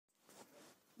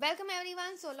Welcome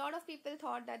everyone. So a lot of people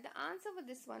thought that the answer for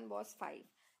this one was 5.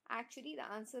 Actually,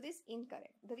 the answer is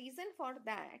incorrect. The reason for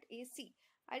that is, see,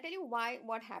 I'll tell you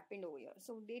what happened over here.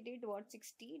 So they did what,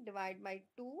 60 divided by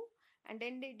 2, and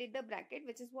then they did the bracket,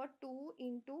 which is what, 2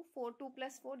 into 4, 2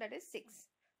 plus 4, that is 6.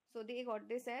 So they got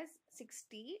this as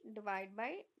 60 divided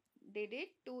by, they did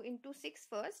 2 into 6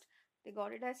 first, they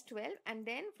got it as 12, and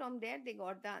then from there they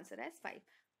got the answer as 5,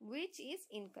 which is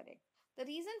incorrect. The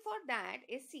reason for that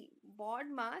is, see,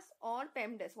 BODMAS or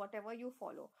PEMDAS, whatever you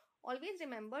follow, always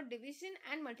remember division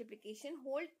and multiplication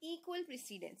hold equal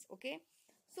precedence. Okay,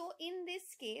 so in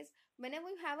this case, whenever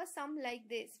you have a sum like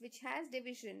this which has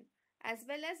division as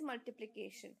well as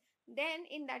multiplication, then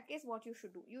in that case what you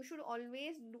should do, you should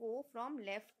always go from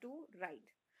left to right.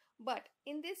 But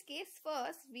in this case,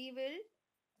 first we will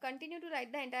continue to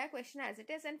write the entire question as it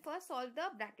is and first solve the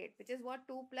bracket, which is what,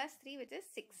 2 plus 3, which is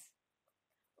 6.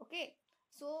 Okay,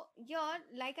 so here,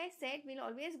 like I said, we'll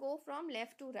always go from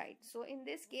left to right. So in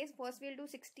this case, first we'll do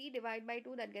 60 divided by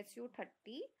 2, that gets you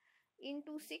 30,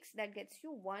 into 6, that gets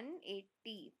you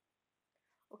 180.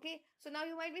 Okay, so now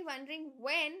you might be wondering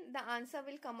when the answer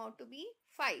will come out to be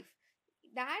 5.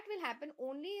 That will happen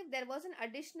only if there was an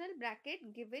additional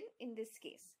bracket given in this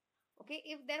case. Okay,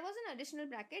 if there was an additional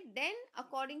bracket, then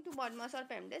according to BODMAS or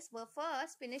PEMDAS, we'll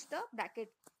first finish the bracket.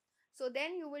 So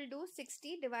then you will do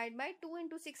 60 divided by 2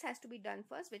 into 6 has to be done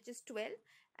first, which is 12.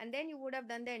 And then you would have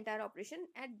done the entire operation.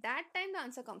 At that time, the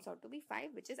answer comes out to be 5,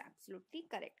 which is absolutely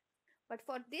correct. But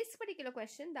for this particular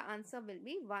question, the answer will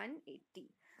be 180.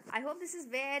 I hope this is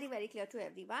very, very clear to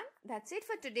everyone. That's it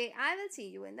for today. I will see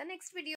you in the next video.